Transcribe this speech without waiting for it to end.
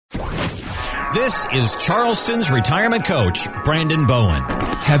This is Charleston's retirement coach, Brandon Bowen.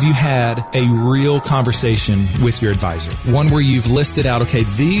 Have you had a real conversation with your advisor? One where you've listed out, okay,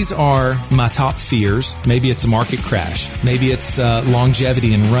 these are my top fears. Maybe it's a market crash. Maybe it's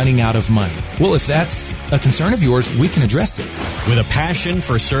longevity and running out of money. Well, if that's a concern of yours, we can address it. With a passion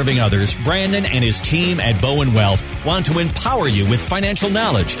for serving others, Brandon and his team at Bowen Wealth want to empower you with financial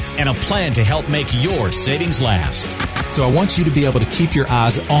knowledge and a plan to help make your savings last. So I want you to be able to keep your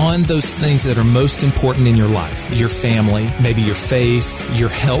eyes on those things that are most important in your life. Your family, maybe your faith, your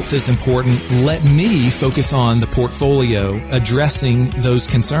health is important. Let me focus on the portfolio, addressing those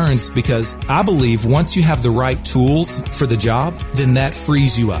concerns, because I believe once you have the right tools for the job, then that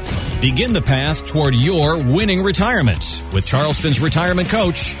frees you up. Begin the path toward your winning retirement with Charleston's Retirement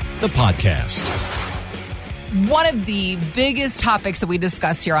Coach, the podcast. One of the biggest topics that we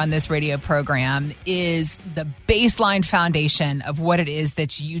discuss here on this radio program is the baseline foundation of what it is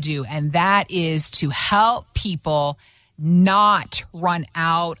that you do, and that is to help people not run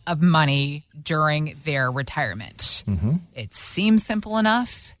out of money during their retirement. Mm-hmm. It seems simple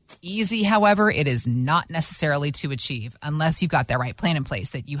enough. Easy, however, it is not necessarily to achieve unless you've got the right plan in place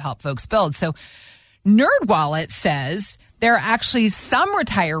that you help folks build. So NerdWallet says there are actually some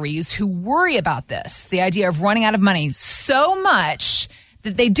retirees who worry about this, the idea of running out of money so much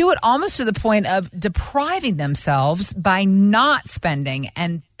that they do it almost to the point of depriving themselves by not spending.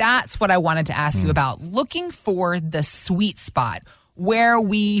 And that's what I wanted to ask you about, looking for the sweet spot where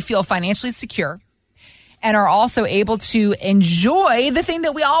we feel financially secure and are also able to enjoy the thing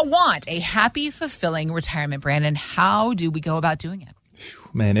that we all want, a happy, fulfilling retirement. Brandon, how do we go about doing it?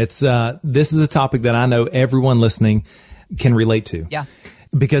 Man, it's this is a topic that I know everyone listening can relate to. Yeah.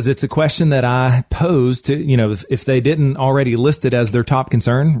 Because it's a question that I posed to, if they didn't already list it as their top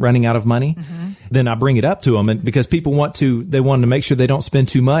concern, running out of money, then I bring it up to them. And because people want to make sure they don't spend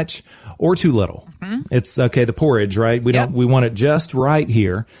too much or too little. It's okay. The porridge, right? We want it just right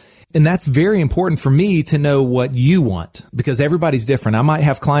here. And that's very important for me to know what you want, because everybody's different. I might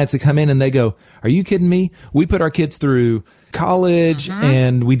have clients that come in and they go, "Are you kidding me? We put our kids through college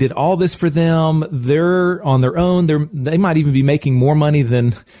and we did all this for them. They're on their own. They might even be making more money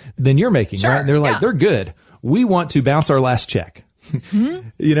than you're making, right? They're like, they're good. We want to bounce our last check."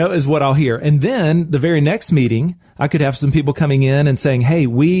 Is what I'll hear. And then the very next meeting, I could have some people coming in and saying, "Hey,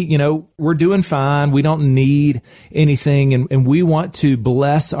 we're doing fine. We don't need anything. And we want to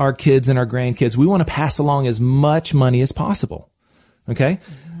bless our kids and our grandkids. We want to pass along as much money as possible." Okay.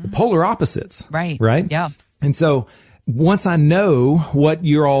 The polar opposites. Right. Right. Yeah. And so once I know what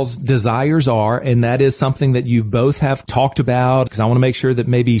your all's desires are, and that is something that you both have talked about, because I want to make sure that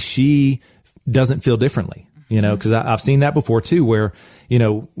maybe she doesn't feel differently. Because I've seen that before too, where,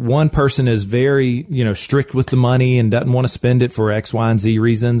 one person is very, strict with the money and doesn't want to spend it for X, Y, and Z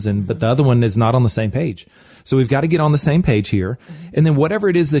reasons. But the other one is not on the same page. So we've got to get on the same page here. And then whatever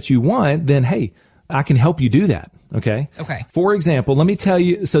it is that you want, then, hey, I can help you do that. Okay. For example, let me tell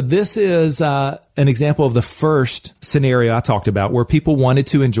you. So this is an example of the first scenario I talked about, where people wanted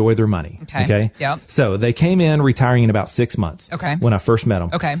to enjoy their money. Okay. Yep. So they came in retiring in about 6 months. Okay. When I first met them.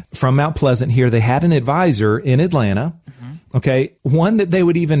 Okay. From Mount Pleasant here, they had an advisor in Atlanta. Okay. One that they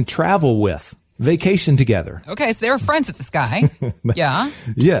would even travel with, vacation together. Okay. So they were friends with this guy. Yeah.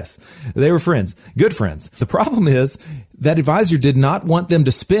 Yes. They were friends. Good friends. The problem is that advisor did not want them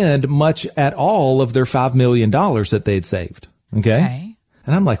to spend much at all of their $5 million that they'd saved. Okay.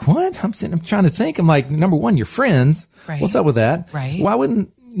 And I'm like, what? I'm trying to think. I'm like, number one, you're friends. Right. What's up with that? Right. Why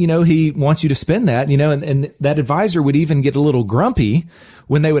wouldn't, he wants you to spend that, and that advisor would even get a little grumpy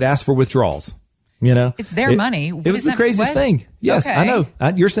when they would ask for withdrawals. It's their money. It was the craziest thing. Yes, okay. I know.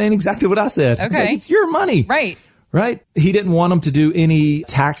 You're saying exactly what I said. Okay. It's your money. Right. He didn't want them to do any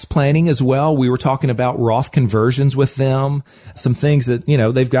tax planning as well. We were talking about Roth conversions with them, some things that,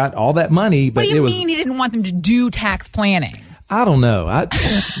 they've got all that money, but what do you mean he didn't want them to do tax planning? I don't know. I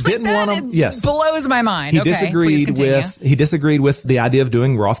didn't want them. Yes. Blows my mind. He disagreed with the idea of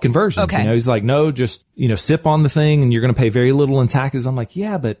doing Roth conversions. Okay. He's like, no, just, sip on the thing and you're going to pay very little in taxes. I'm like,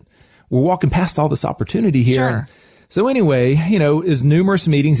 yeah, but we're walking past all this opportunity here. Sure. So anyway, is numerous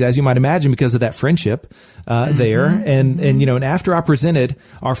meetings, as you might imagine, because of that friendship, there. And after I presented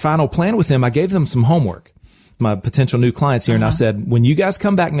our final plan with them, I gave them some homework, my potential new clients here. And I said, when you guys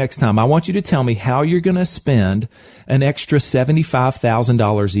come back next time, I want you to tell me how you're going to spend an extra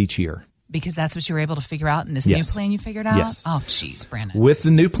 $75,000 each year. Because that's what you were able to figure out in this new plan you figured out? Yes. Oh, geez, Brandon. With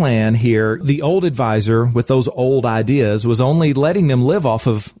the new plan here, the old advisor with those old ideas was only letting them live off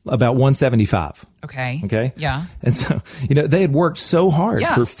of about $175. Okay. Yeah. And so, they had worked so hard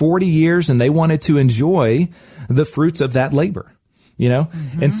Yeah. for 40 years and they wanted to enjoy the fruits of that labor. you know?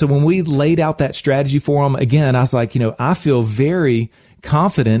 And so when we laid out that strategy for them, again, I was like, I feel very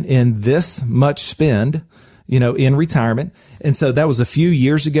confident in this much spend, in retirement. And so that was a few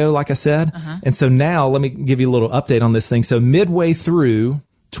years ago, like I said. And so now let me give you a little update on this thing. So midway through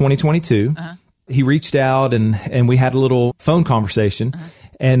 2022, he reached out and we had a little phone conversation.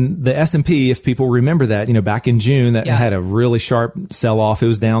 And the S&P, if people remember that, back in June, that had a really sharp sell off. It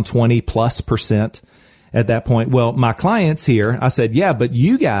was down 20+% at that point. Well, my clients here, I said, yeah, but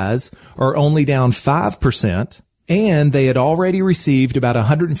you guys are only down 5%. And they had already received about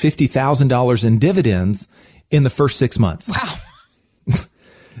 $150,000 in dividends in the first 6 months. Wow.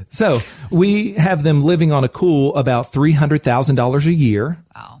 So we have them living on a cool about $300,000 a year.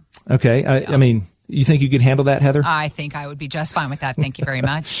 Wow. Okay. I mean, you think you could handle that, Heather? I think I would be just fine with that. Thank you very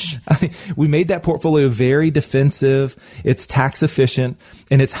much. We made that portfolio very defensive. It's tax efficient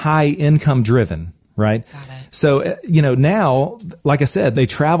and it's high income driven, right? Got it. So, now, like I said, they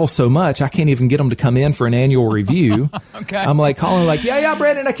travel so much, I can't even get them to come in for an annual review. Okay. I'm like calling like, yeah,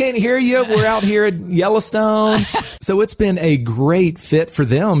 Brandon, I can't hear you. We're out here at Yellowstone. So it's been a great fit for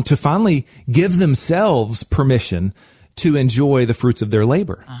them to finally give themselves permission to enjoy the fruits of their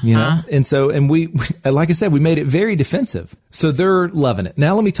labor, And so, and we, like I said, we made it very defensive. So they're loving it.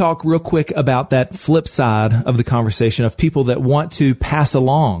 Now let me talk real quick about that flip side of the conversation of people that want to pass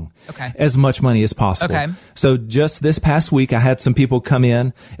along as much money as possible. Okay. So just this past week, I had some people come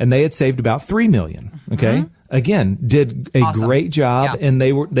in and they had saved about $3 million. Okay. Again, did a great job. Yeah. And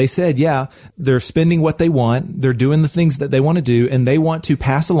they said, they're spending what they want. They're doing the things that they want to do and they want to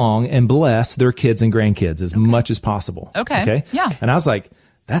pass along and bless their kids and grandkids as much as possible. Okay. Yeah. And I was like,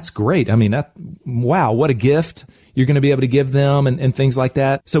 that's great. I mean, wow, what a gift you're going to be able to give them and things like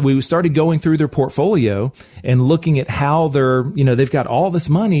that. So we started going through their portfolio and looking at how they've got all this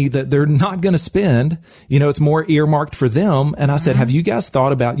money that they're not going to spend. It's more earmarked for them. And I said, have you guys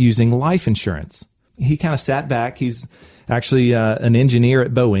thought about using life insurance? He kind of sat back. He's actually an engineer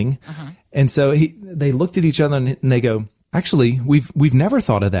at Boeing. And so they looked at each other and they go, actually, we've never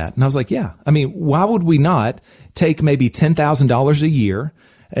thought of that. And I was like, yeah, I mean, why would we not take maybe $10,000 a year?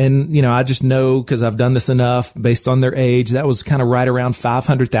 And, I just know because I've done this enough based on their age, that was kind of right around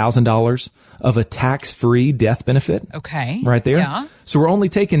 $500,000 of a tax-free death benefit. Okay. Right there. Yeah. So we're only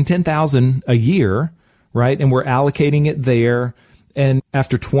taking $10,000 a year, right? And we're allocating it there. And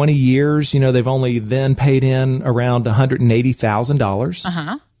after 20 years, they've only then paid in around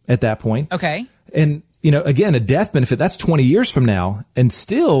 $180,000 at that point. Okay. And, again, a death benefit, that's 20 years from now. And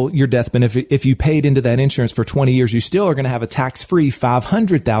still your death benefit, if you paid into that insurance for 20 years, you still are going to have a tax-free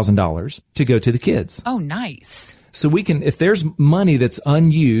 $500,000 to go to the kids. Oh, nice. So we can, if there's money that's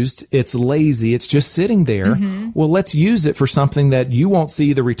unused, it's lazy, it's just sitting there. Well, let's use it for something that you won't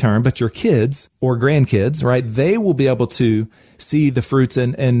see the return, but your kids or grandkids, right? They will be able to see the fruits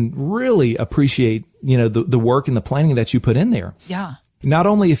and really appreciate, the work and the planning that you put in there. Yeah. Not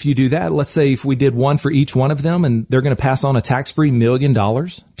only if you do that, let's say if we did one for each one of them and they're going to pass on a tax-free $1 million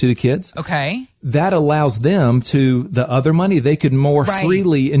to the kids. Okay. That allows them to the other money, they could more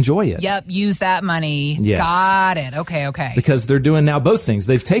freely enjoy it. Yep. Use that money. Yes. Got it. Okay. Because they're doing now both things.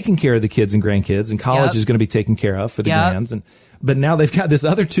 They've taken care of the kids and grandkids and college is going to be taken care of for the grands. But now they've got this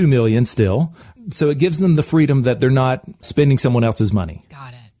other $2 million still. So it gives them the freedom that they're not spending someone else's money.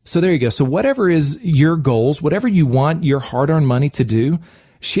 Got it. So there you go. So whatever is your goals, whatever you want your hard-earned money to do,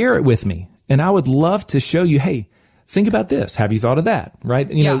 share it with me. And I would love to show you, hey, think about this. Have you thought of that? Right?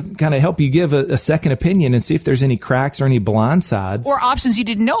 Kind of help you give a second opinion and see if there's any cracks or any blind sides. Or options you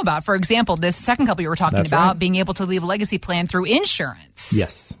didn't know about. For example, this second couple you were talking about, being able to leave a legacy plan through insurance.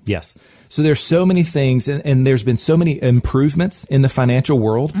 Yes. So there's so many things and there's been so many improvements in the financial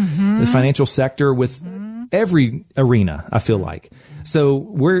world, the financial sector with every arena, I feel like. So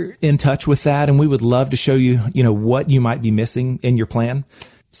we're in touch with that and we would love to show you, what you might be missing in your plan.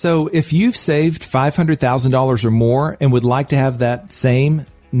 So if you've saved $500,000 or more and would like to have that same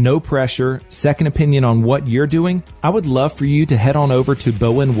no pressure second opinion on what you're doing, I would love for you to head on over to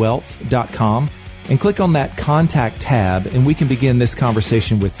bowenwealth.com and click on that contact tab and we can begin this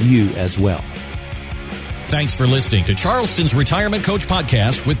conversation with you as well. Thanks for listening to Charleston's Retirement Coach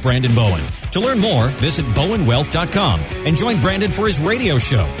Podcast with Brandon Bowen. To learn more, visit bowenwealth.com and join Brandon for his radio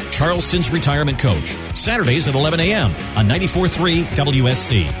show, Charleston's Retirement Coach, Saturdays at 11 a.m. on 94.3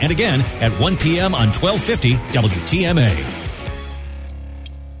 WSC and again at 1 p.m. on 1250 WTMA.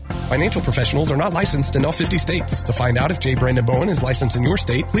 Financial professionals are not licensed in all 50 states. To find out if J. Brandon Bowen is licensed in your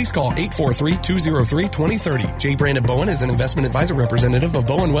state, please call 843-203-2030. J. Brandon Bowen is an investment advisor representative of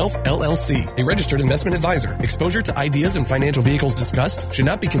Bowen Wealth, LLC, a registered investment advisor. Exposure to ideas and financial vehicles discussed should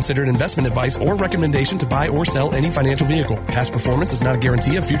not be considered investment advice or recommendation to buy or sell any financial vehicle. Past performance is not a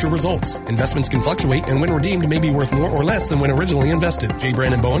guarantee of future results. Investments can fluctuate and when redeemed may be worth more or less than when originally invested. J.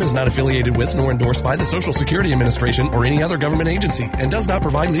 Brandon Bowen is not affiliated with nor endorsed by the Social Security Administration or any other government agency and does not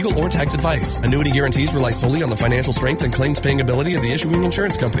provide legal or tax advice. Annuity guarantees rely solely on the financial strength and claims paying ability of the issuing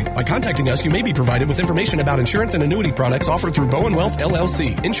insurance company. By contacting us, you may be provided with information about insurance and annuity products offered through Bowen Wealth,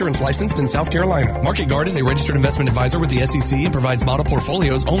 LLC, insurance licensed in South Carolina. Market Guard is a registered investment advisor with the SEC and provides model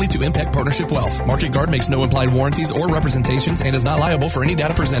portfolios only to Impact Partnership Wealth. Market Guard makes no implied warranties or representations and is not liable for any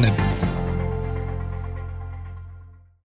data presented.